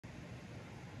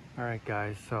All right,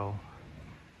 guys, so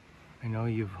I know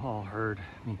you've all heard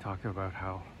me talk about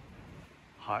how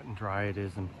hot and dry it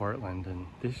is in Portland, and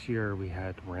this year we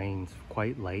had rains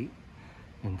quite late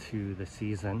into the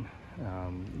season,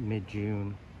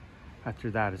 mid-June. After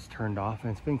that it's turned off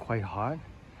and it's been quite hot.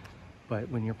 But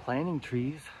when you're planting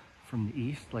trees from the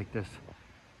east, like this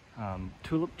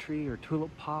tulip tree or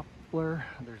tulip poplar,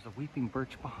 there's a weeping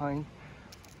birch behind.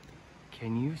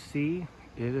 Can you see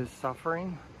it is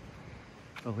suffering?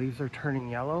 The leaves are turning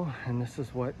yellow, and this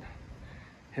is what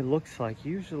it looks like.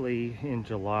 Usually in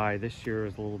July, this year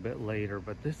is a little bit later,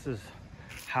 but this is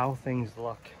how things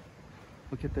look.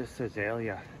 Look at this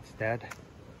azalea, it's dead.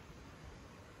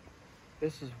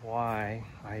 This is why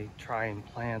I try and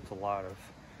plant a lot of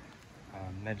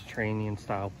Mediterranean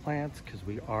style plants, because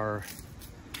we are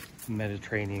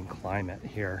Mediterranean climate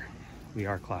here. We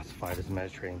are classified as a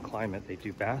Mediterranean climate. They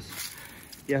do best.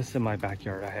 Yes, in my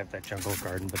backyard I have that jungle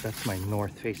garden, but that's my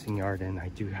north facing yard and I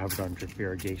do have it on drip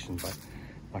irrigation. But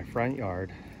my front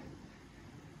yard,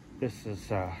 this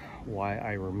is why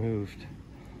I removed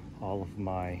all of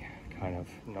my kind of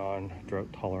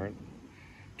non-drought tolerant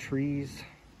trees,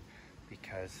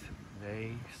 because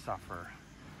they suffer.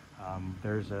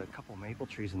 There's a couple maple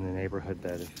trees in the neighborhood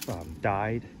that have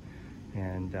died,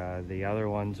 and the other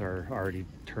ones are already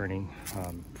turning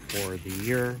for the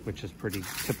year, which is pretty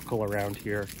typical around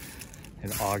here.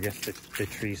 In August, the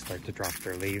trees start to drop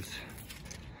their leaves.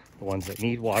 The ones that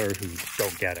need water, who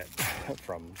don't get it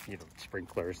from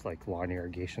sprinklers like lawn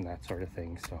irrigation, that sort of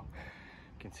thing. So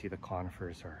you can see the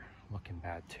conifers are looking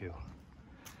bad too.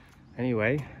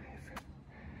 Anyway,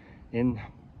 in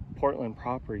Portland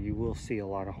proper, you will see a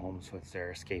lot of homes with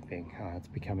xeriscaping. It's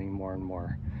becoming more and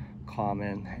more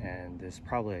common, and is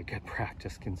probably a good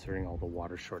practice considering all the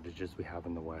water shortages we have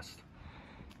in the West.